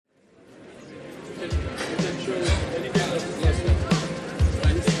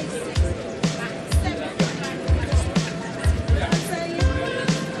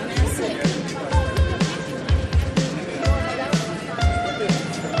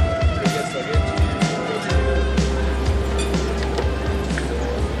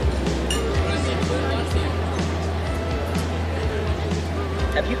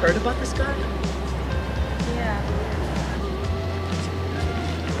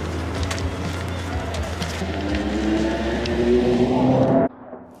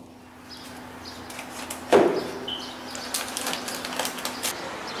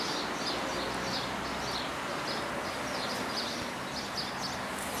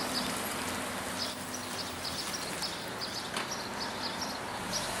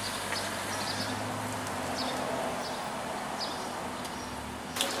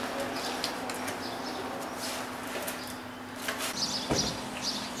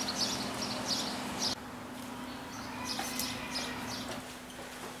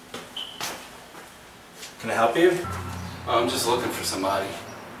Can I help you? I'm just looking for somebody.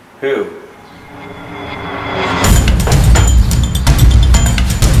 Who?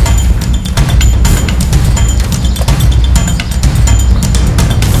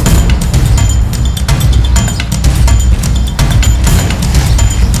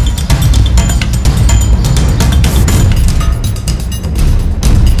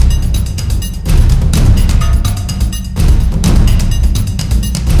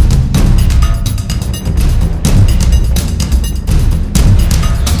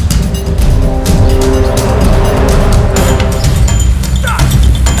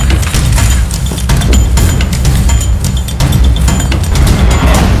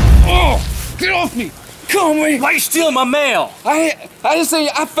 Get off me! Come on, Why you stealing my mail? I just say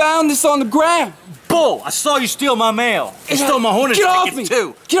I found this on the ground. Bull! I saw you steal my mail. You stole my Hornets Get off tickets me.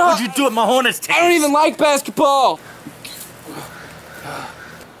 too. Get off. What'd you do with my Hornets tickets? I don't even like basketball.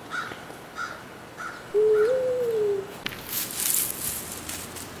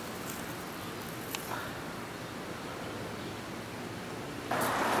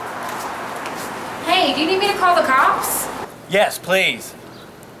 Hey, do you need me to call the cops? Yes, please.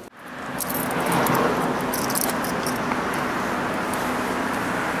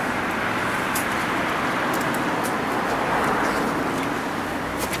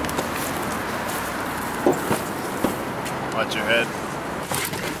 Watch your head.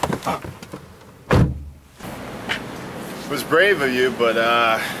 It was brave of you, but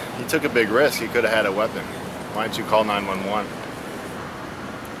you took a big risk. You could have had a weapon. Why didn't you call 911?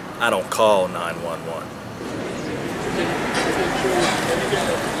 I don't call 911.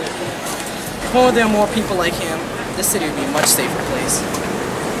 Well, there are more people like him, this city would be a much safer place.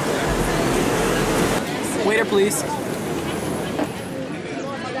 Waiter, please.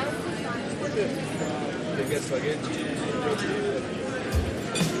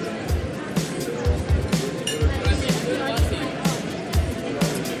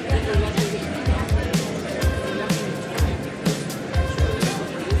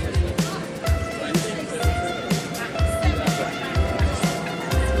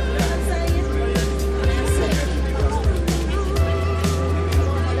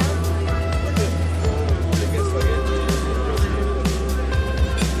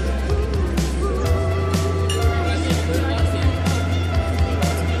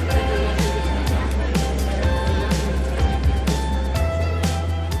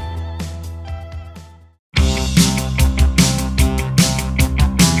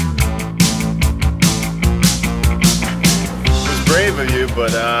 Brave of you,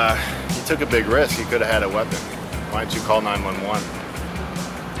 but you took a big risk. You could have had a weapon. Why didn't you call 911?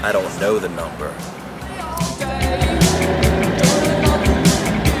 I don't know the number.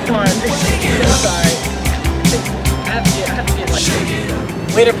 Come on, sorry. I have to get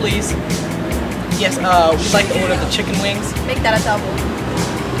like... Waiter, please. Yes, we'd like to order the chicken wings. Make that a double.